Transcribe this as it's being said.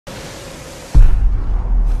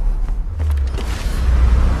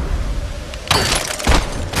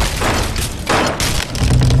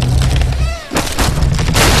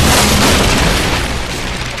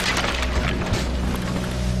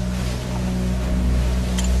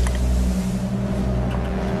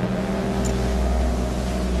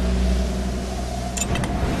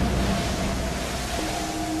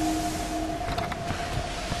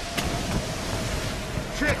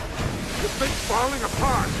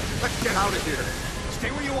Let's get out of here.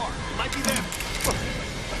 Stay where you are. It might be them.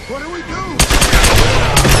 What do we do?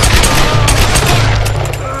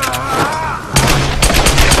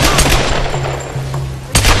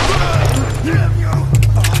 Damn you!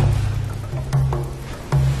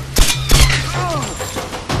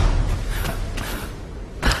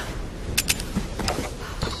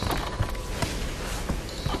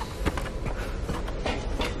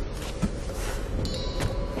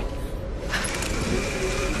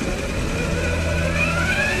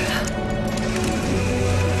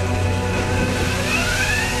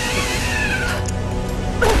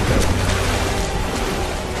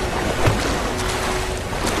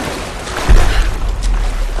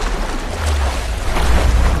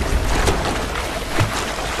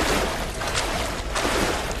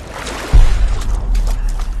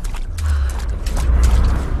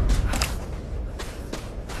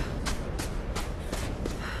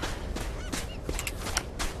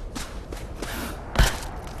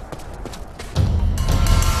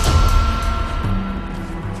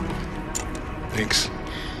 Thanks.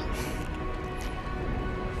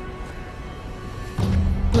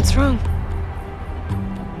 What's wrong?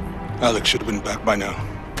 Alex should have been back by now.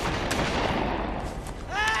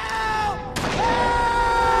 Help!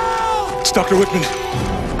 Help! It's Dr. Whitman.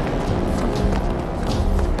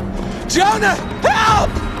 Jonah! Help!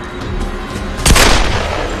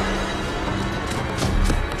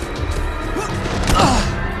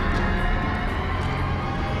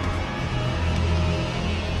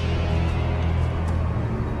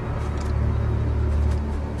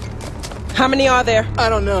 How many are there? I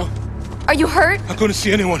don't know. Are you hurt? Not going to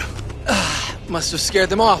see anyone. Must have scared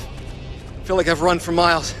them off. Feel like I've run for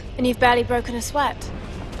miles. And you've barely broken a sweat.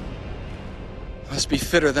 Must be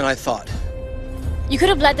fitter than I thought. You could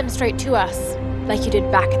have led them straight to us, like you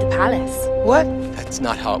did back at the palace. What? That's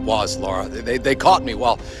not how it was, Laura. They caught me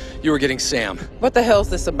while you were getting Sam. What the hell's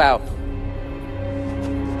this about?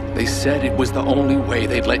 They said it was the only way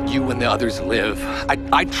they'd let you and the others live.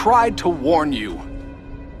 I tried to warn you.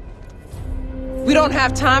 We don't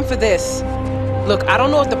have time for this. Look, I don't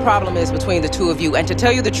know what the problem is between the two of you, and to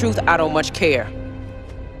tell you the truth, I don't much care.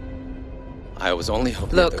 I was only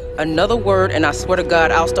hoping Look, another word and I swear to God,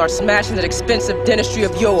 I'll start smashing that expensive dentistry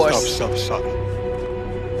of yours. Stop.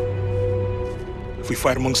 If we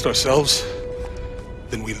fight amongst ourselves,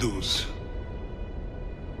 then we lose.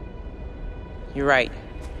 You're right.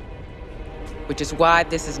 Which is why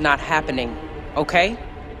this is not happening, okay?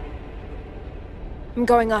 I'm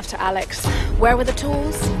going after Alex. Where were the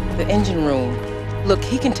tools? The engine room. Look,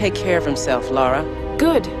 he can take care of himself, Laura.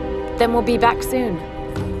 Good. Then we'll be back soon.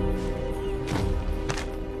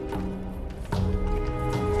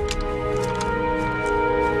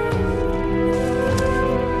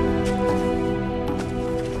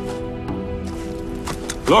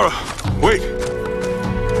 Laura, wait.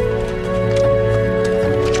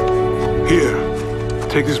 Here,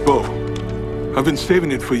 take this bow. I've been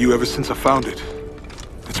saving it for you ever since I found it.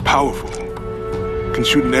 It's powerful. Can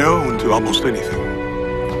shoot an arrow into almost anything.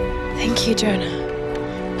 Thank you, Jonah.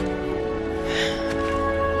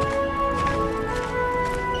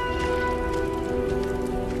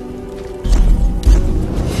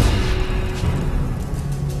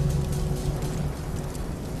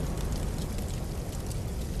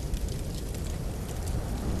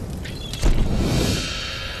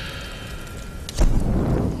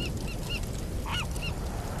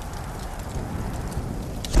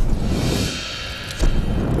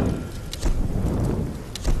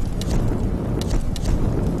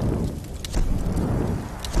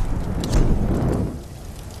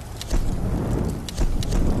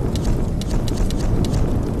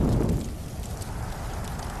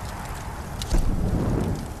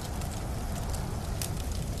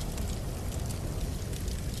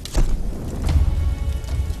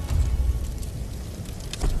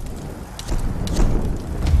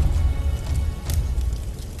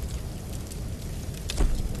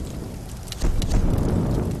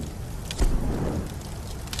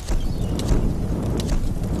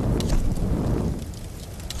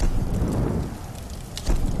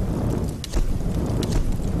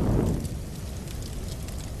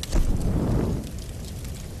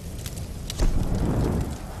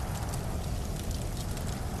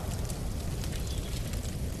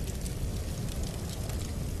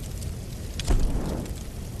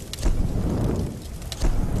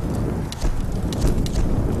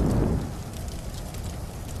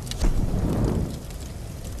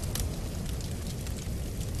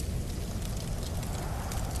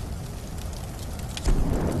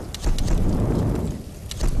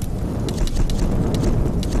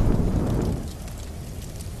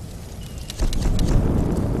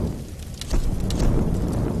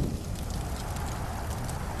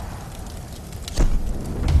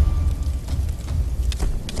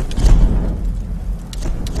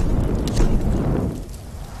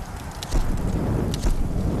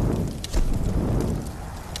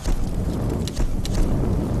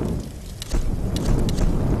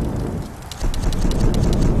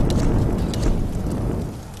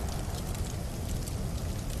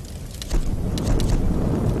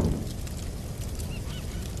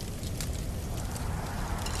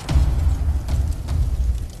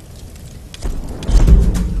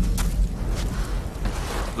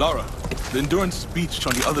 Lara, the Endurance beached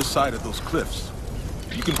on the other side of those cliffs.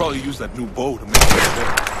 You can probably use that new bow to make it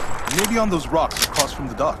there. Maybe on those rocks across from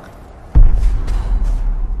the dock.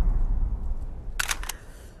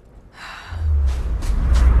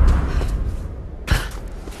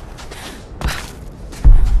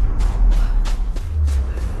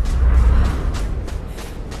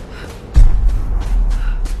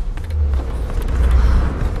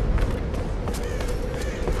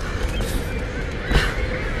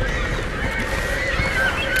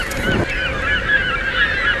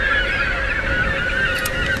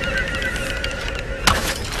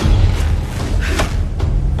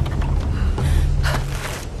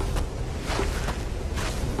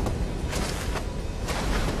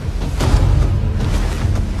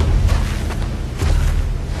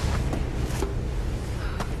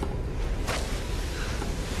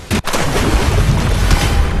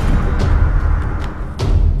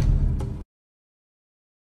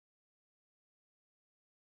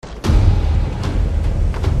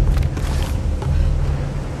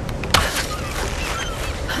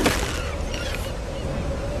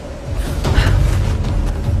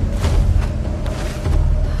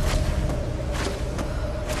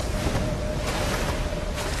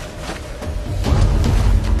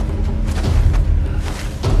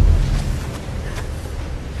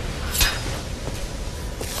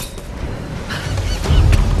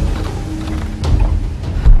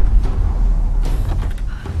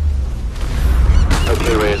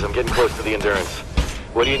 I'm getting close to the Endurance.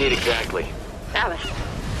 What do you need exactly? Alex,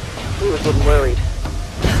 we were getting worried.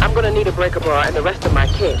 I'm gonna need a breaker bar and the rest of my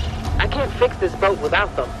kit. I can't fix this boat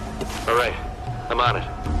without them. All right, I'm on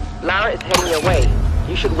it. Lara is heading your way.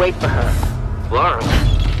 You should wait for her. Lara?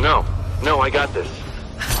 No, I got this.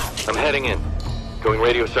 I'm heading in. Going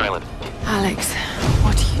radio silent. Alex,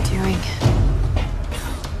 what are you doing?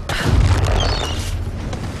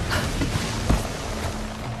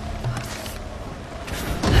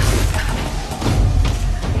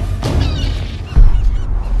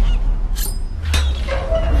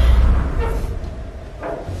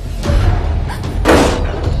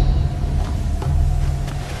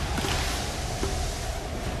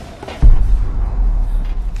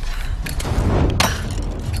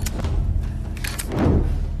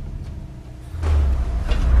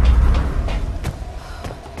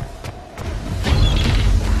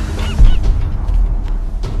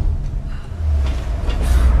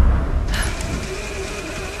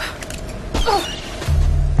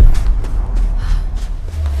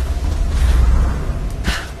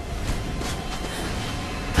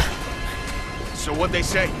 So what'd they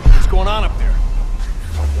say? What's going on up there?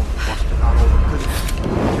 Some woman busted out over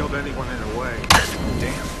Christmas. Killed anyone in her way.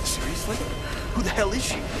 Damn, seriously? Who the hell is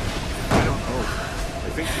she? I don't know. I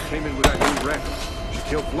think she came in with that new wreck. She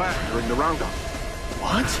killed Vlad during the roundup.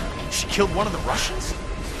 What? She killed one of the Russians?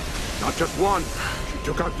 Not just one. She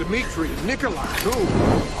took out Dmitri and Nikolai, too.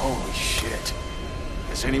 Holy shit.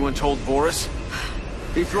 Has anyone told Boris?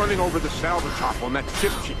 He's running over the salvage shop on that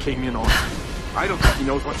ship she came in on. I don't think he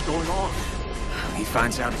knows what's going on. He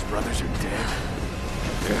finds out his brothers are dead.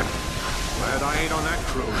 Yeah. Glad I ain't on that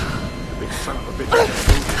crew. The big son of a bitch just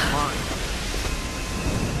lose his mind.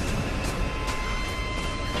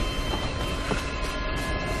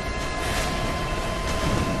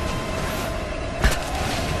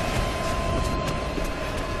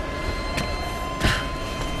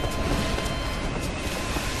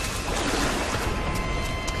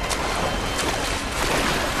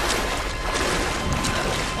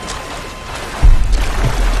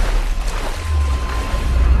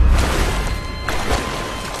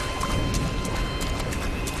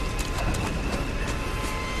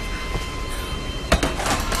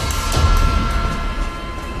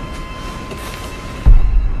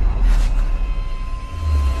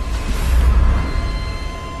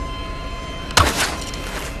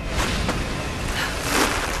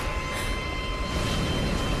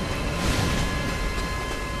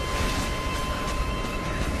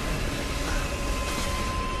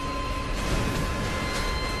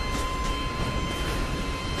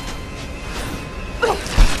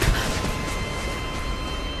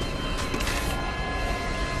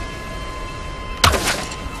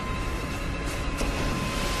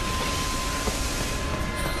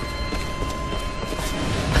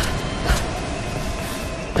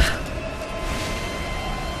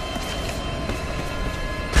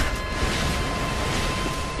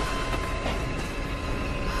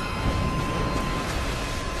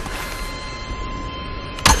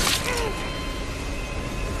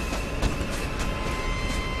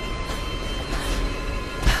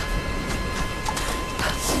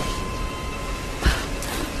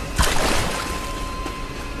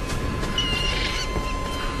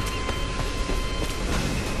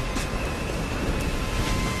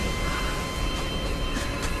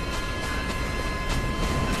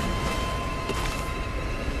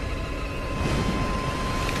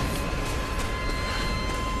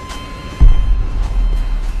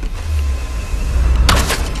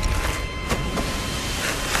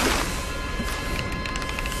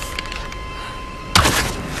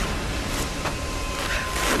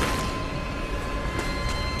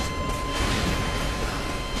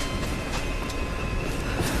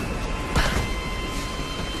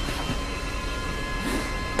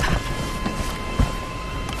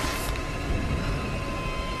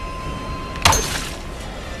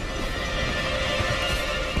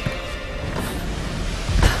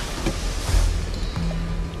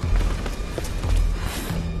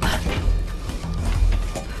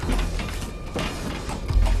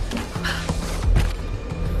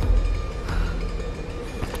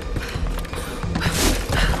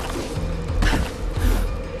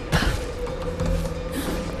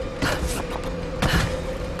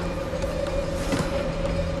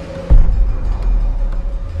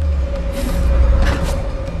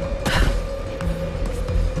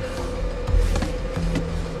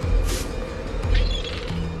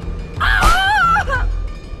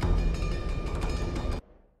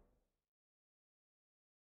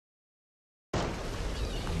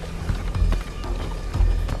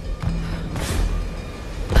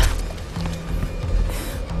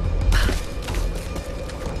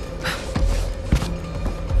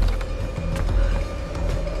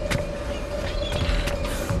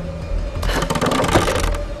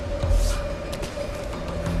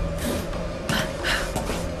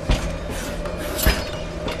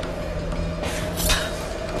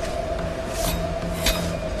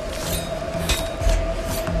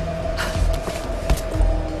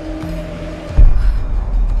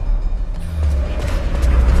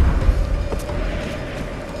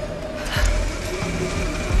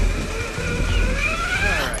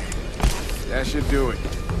 should do it.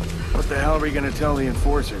 What the hell are we gonna tell the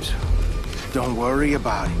enforcers? Don't worry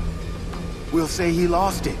about it. We'll say he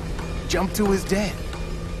lost it, jumped to his death.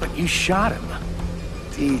 But you shot him.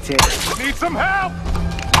 Details. Need some help!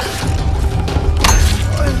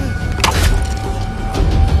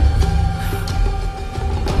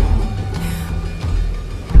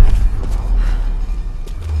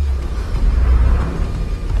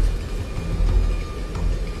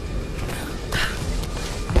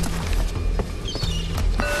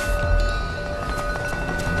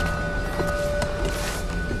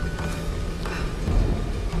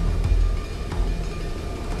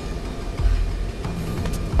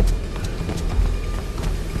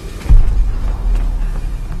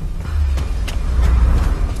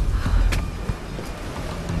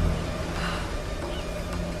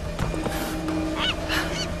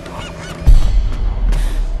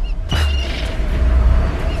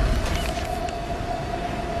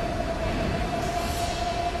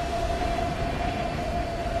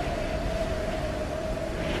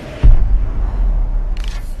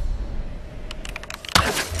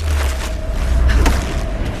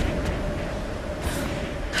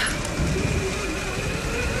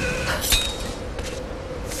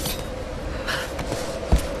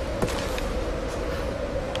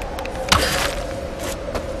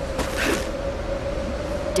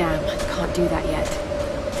 Damn, can't do that yet.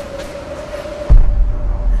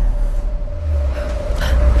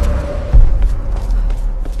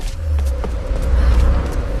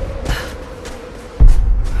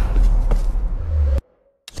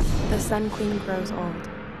 The Sun Queen grows old.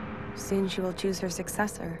 Soon she will choose her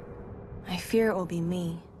successor. I fear it will be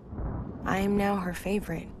me. I am now her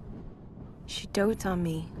favorite. She dotes on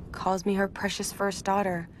me, calls me her precious first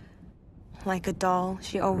daughter. Like a doll,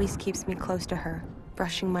 she always keeps me close to her,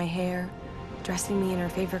 brushing my hair, dressing me in her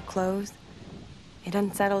favorite clothes. It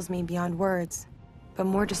unsettles me beyond words, but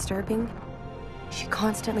more disturbing, she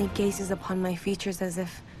constantly gazes upon my features as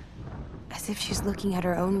if she's looking at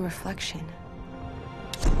her own reflection.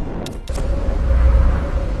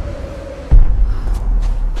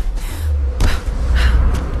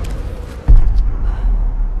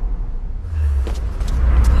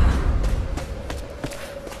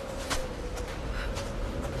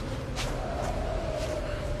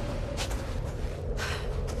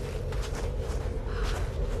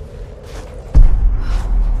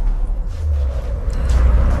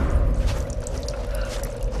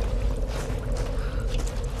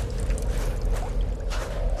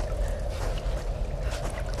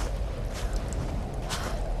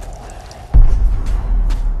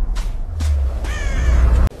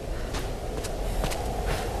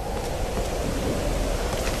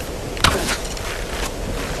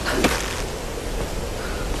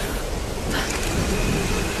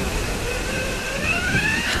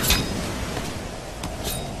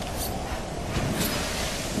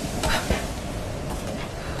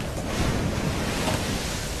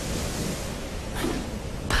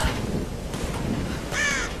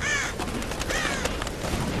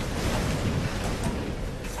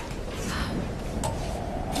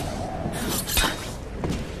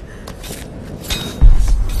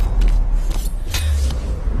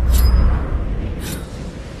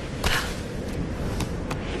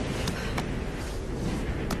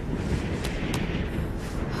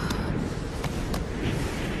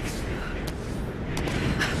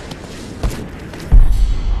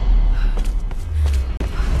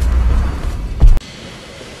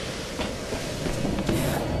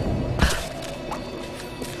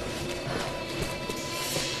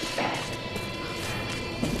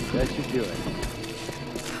 That should do it.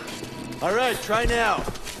 All right, try now.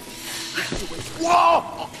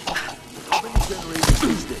 Whoa! How many generators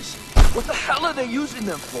is this? What the hell are they using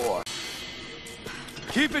them for?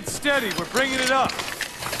 Keep it steady. We're bringing it up.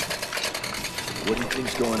 What do you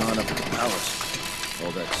think's going on up at the palace?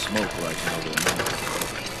 All that smoke rising over the mountain.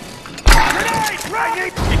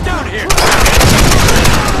 Grenade! Get down here!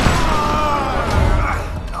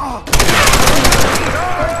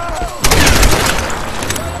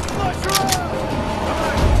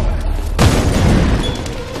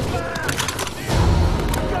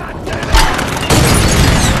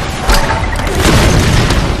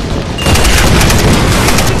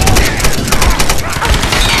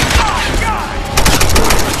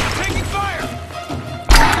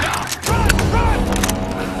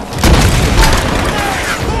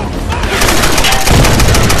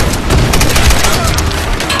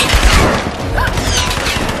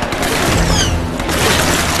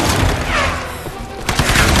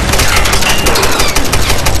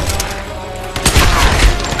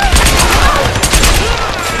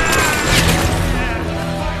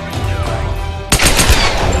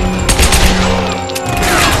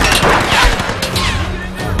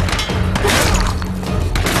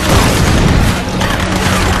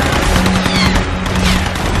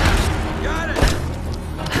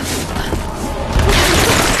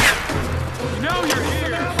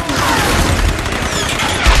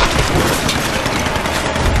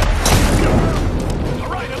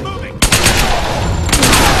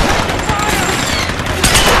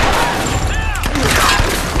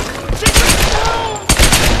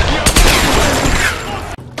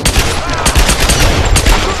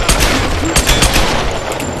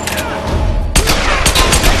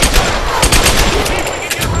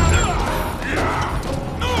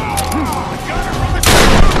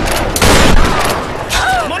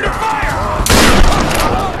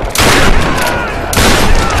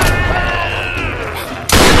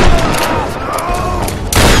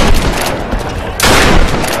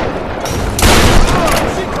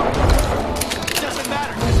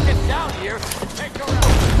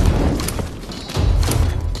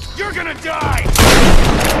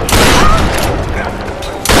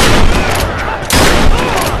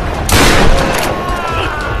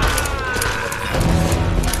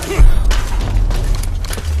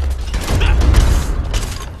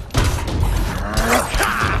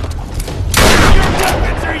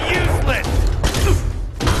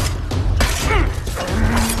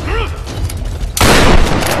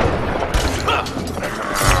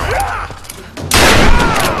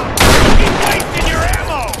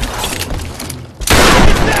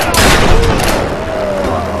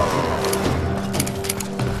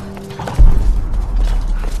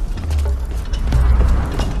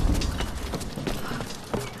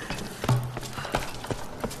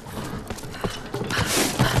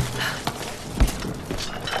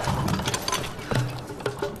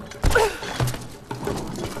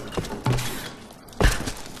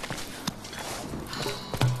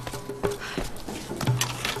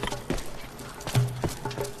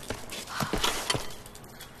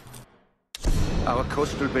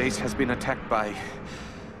 coastal base has been attacked by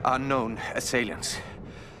unknown assailants.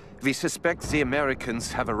 We suspect the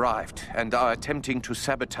Americans have arrived and are attempting to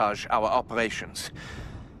sabotage our operations.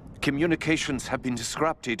 Communications have been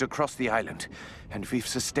disrupted across the island, and we've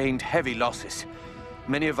sustained heavy losses.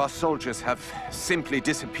 Many of our soldiers have simply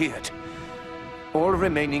disappeared. All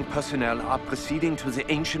remaining personnel are proceeding to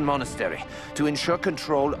the ancient monastery to ensure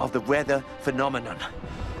control of the weather phenomenon.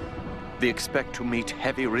 We expect to meet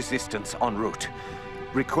heavy resistance en route.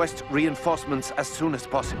 Request reinforcements as soon as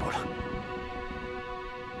possible.